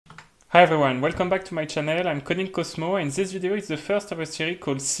Hi everyone, welcome back to my channel. I'm Coding Cosmo, and this video is the first of a series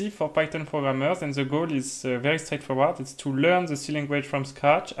called C for Python programmers, and the goal is very straightforward. It's to learn the C language from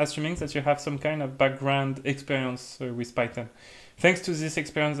scratch, assuming that you have some kind of background experience with Python. Thanks to this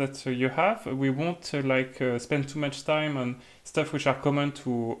experience that you have, we won't spend too much time on stuff which are common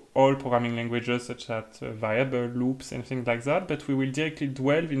to all programming languages, such as variable, loops, and things like that, but we will directly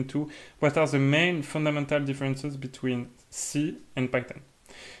delve into what are the main fundamental differences between C and Python.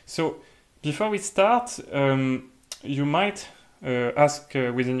 So before we start, you might ask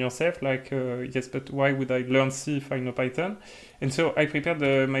within yourself, yes, but why would I learn C if I know Python? And so I prepared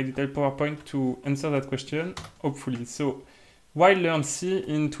my little PowerPoint to answer that question, hopefully. So why learn C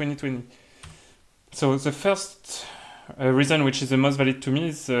in 2020? So the first reason, which is the most valid to me,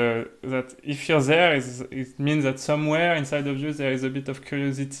 is that if you're there, it means that somewhere inside of you there is a bit of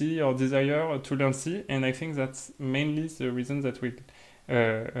curiosity or desire to learn C, and I think that's mainly the reason that will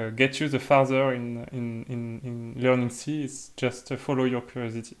get you the farther in learning C is just follow your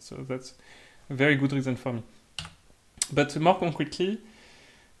curiosity. So that's a very good reason for me. But more concretely,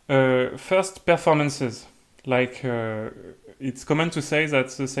 first, performances. It's common to say that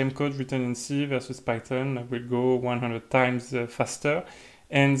the same code written in C versus Python will go 100 times faster,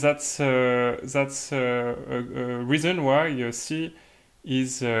 and that's a reason why C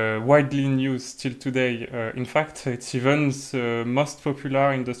is widely in use still today. In fact, it's even the most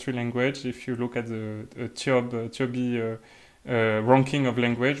popular industry language. If you look at the TOBE ranking of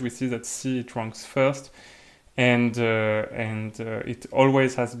language, we see that C it ranks first, and it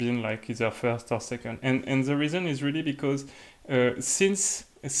always has been like either first or second. And the reason is really because since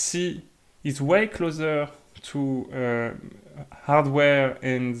C is way closer to hardware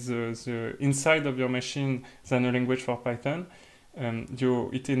and the inside of your machine than a language for Python,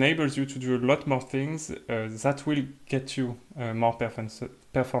 it enables you to do a lot more things that will get you more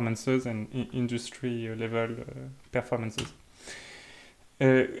performances and industry level performances.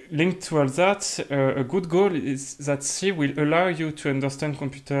 Linked to all that, a good goal is that C will allow you to understand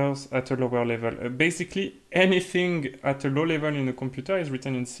computers at a lower level. Basically, anything at a low level in a computer is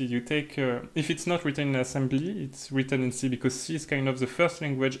written in C. You take, if it's not written in assembly, it's written in C, because C is kind of the first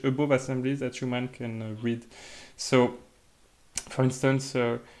language above assembly that human can read. So, for instance,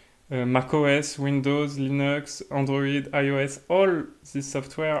 macOS, Windows, Linux, Android, iOS, all this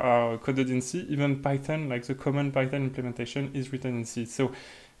software are coded in C. Even Python, like the common Python implementation, is written in C. So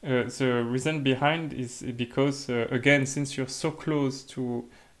the reason behind is because, again, since you're so close to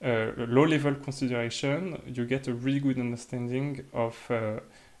low-level consideration, you get a really good understanding of,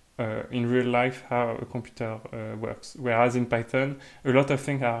 in real life, how a computer works. Whereas in Python, a lot of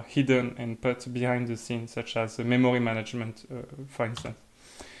things are hidden and put behind the scenes, such as memory management, for instance.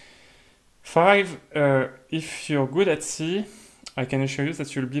 5, if you're good at C, I can assure you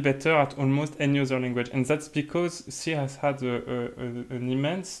that you'll be better at almost any other language. And that's because C has had an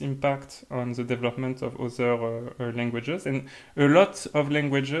immense impact on the development of other languages. And a lot of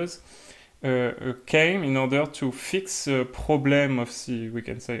languages came in order to fix a problem of C, we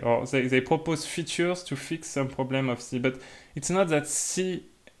can say, or they propose features to fix some problem of C. But it's not that C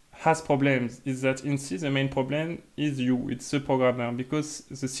has problems, is that in C the main problem is you, it's the programmer, because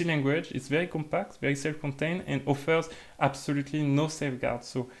the C language is very compact, very self-contained, and offers absolutely no safeguard.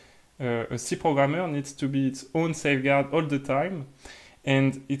 So a C programmer needs to be its own safeguard all the time,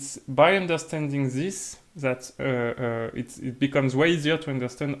 and it's by understanding this that it becomes way easier to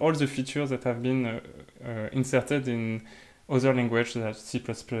understand all the features that have been inserted in other languages like C++,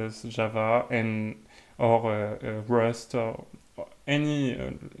 Java, or Rust, or any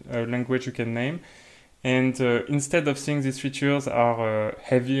language you can name. And instead of seeing these features are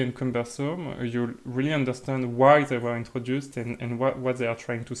heavy and cumbersome, you'll really understand why they were introduced and what they are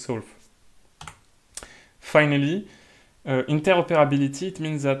trying to solve. Finally, interoperability. It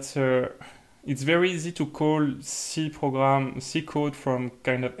means that it's very easy to call C code from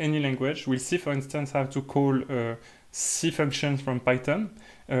kind of any language. We'll see, for instance, how to call C functions from Python.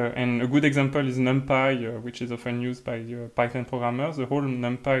 And a good example is NumPy, which is often used by Python programmers. The whole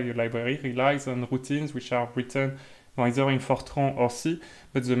NumPy library relies on routines which are written either in Fortran or C,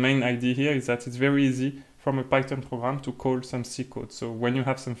 but the main idea here is that it's very easy from a Python program to call some C code. So when you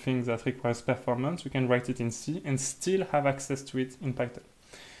have something that requires performance, you can write it in C and still have access to it in Python.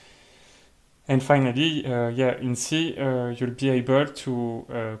 And finally, in C, you'll be able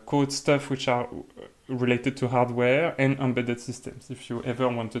to code stuff which are related to hardware and embedded systems. If you ever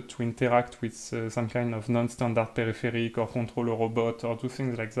wanted to interact with some kind of non-standard peripheral or control a robot or do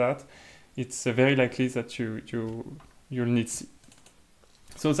things like that, it's very likely that you'll need C.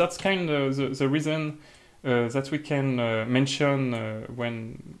 So that's kind of the reason that we can mention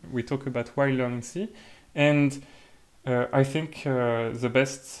when we talk about while learning C. And I think the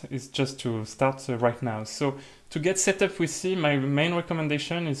best is just to start right now. So to get set up with C, my main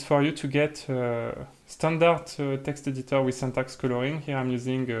recommendation is for you to get standard text editor with syntax coloring. Here I'm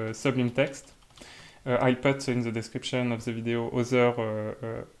using Sublime Text. I'll put in the description of the video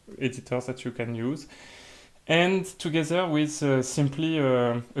other editors that you can use. And together with simply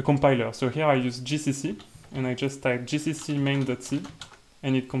a compiler. So here I use GCC, and I just type gcc main.c,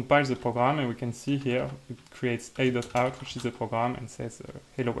 and it compiles the program, and we can see here it creates a.out, which is the program, and says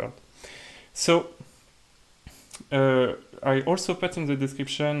hello world. So I also put in the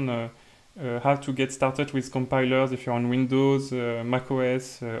description how to get started with compilers if you're on Windows,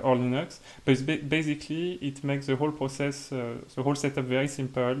 macOS, or Linux. But basically, it makes the whole process, the whole setup very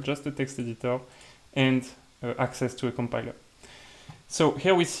simple, just a text editor and access to a compiler. So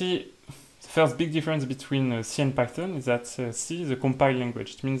here we see the first big difference between C and Python is that C is a compile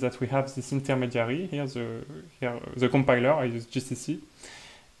language. It means that we have this intermediary, here the compiler, I use GCC,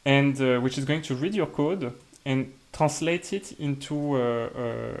 and which is going to read your code and translate it into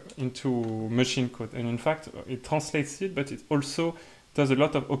machine code. And in fact, it translates it, but it also does a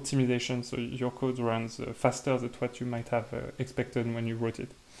lot of optimization, so your code runs faster than what you might have expected when you wrote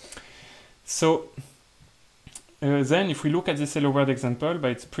it. So then if we look at this hello world example,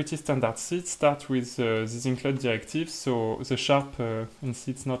 but it's pretty standard C. It starts with these include directives. So the sharp in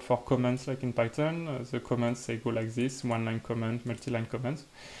C, it's not for comments like in Python. The comments, they go like this: one-line comment, multi-line comments.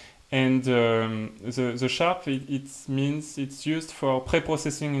 And the sharp, it means it's used for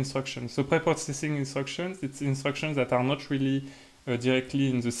pre-processing instructions. So pre-processing instructions, it's instructions that are not really directly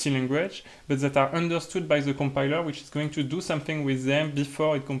in the C language, but that are understood by the compiler, which is going to do something with them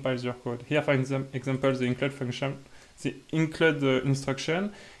before it compiles your code. Here, for example, the include function, the include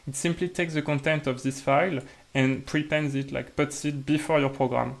instruction, it simply takes the content of this file and prepends it, like puts it before your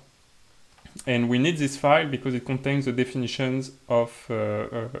program. And we need this file because it contains the definitions of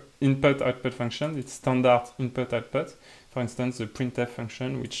input-output functions. It's standard input-output. For instance, the printf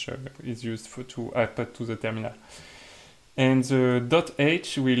function, which is used to output to the terminal. And the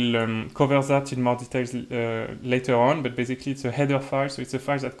 .h will cover that in more details later on, but basically it's a header file, so it's a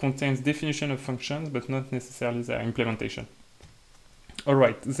file that contains definition of functions, but not necessarily their implementation. All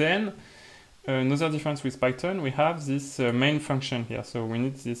right, then another difference with Python, we have this main function here. So we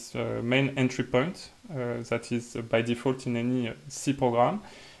need this main entry point that is by default in any C program,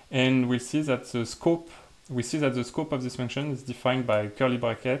 and we see that the scope of this function is defined by curly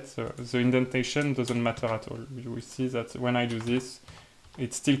brackets. The indentation doesn't matter at all. We see that when I do this,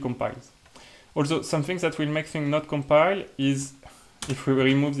 it still compiles. Also, something that will make things not compile is if we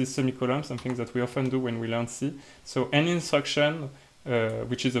remove this semicolon, something that we often do when we learn C. So any instruction,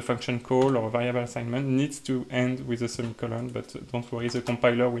 which is a function call or a variable assignment, needs to end with a semicolon, but don't worry, the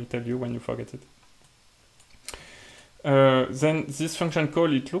compiler will tell you when you forget it. Then this function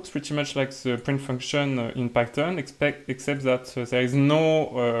call, it looks pretty much like the print function in Python, except that there is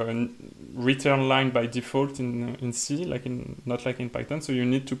no return line by default in C, not like in Python. So you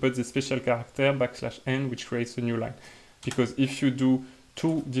need to put the special character \n, which creates a new line. Because if you do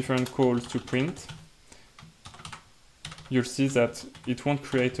two different calls to print, you'll see that it won't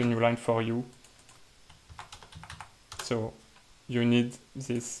create a new line for you. So you need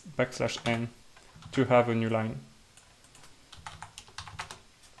this \n to have a new line.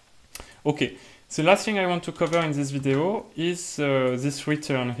 Okay, the last thing I want to cover in this video is this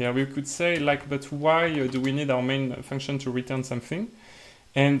return here. We could say, like, but why do we need our main function to return something?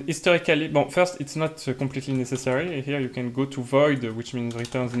 And historically, well, first, it's not completely necessary. Here you can go to void, which means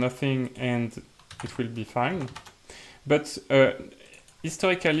returns nothing, and it will be fine. But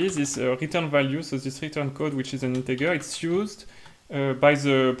historically, this return value, so this return code, which is an integer, it's used by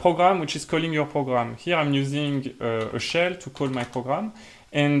the program which is calling your program. Here I'm using a shell to call my program,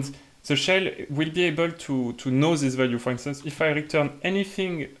 and the shell will be able to know this value. For instance, if I return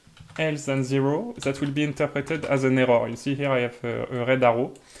anything else than 0, that will be interpreted as an error. You see here I have a red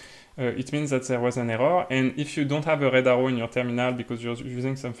arrow. It means that there was an error. And if you don't have a red arrow in your terminal because you're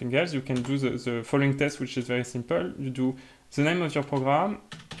using something else, you can do the following test, which is very simple. You do the name of your program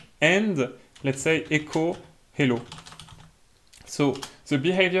and, let's say, echo hello. So the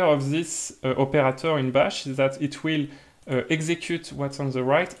behavior of this operator in bash is that it will execute what's on the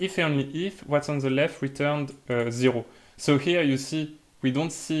right if and only if what's on the left returned 0. So here you see we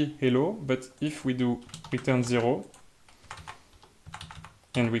don't see hello, but if we do return 0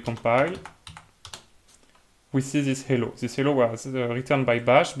 and we compile, we see this hello. This hello was returned by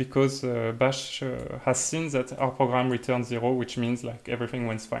bash because bash has seen that our program returned 0, which means like everything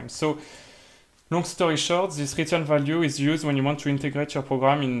went fine. So Long story short, this return value is used when you want to integrate your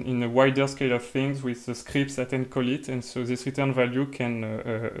program in a wider scale of things with the scripts that encode it, and so this return value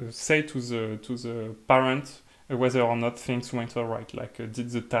can say to the parent whether or not things went all right, like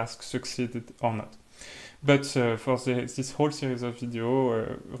did the task succeeded or not. But for this whole series of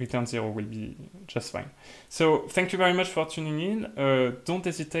video, return 0 will be just fine. So thank you very much for tuning in. Don't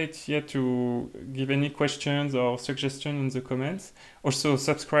hesitate yet to give any questions or suggestions in the comments. Also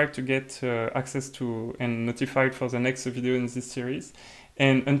subscribe to get access to and notified for the next video in this series.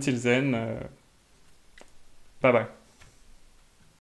 And until then, bye-bye.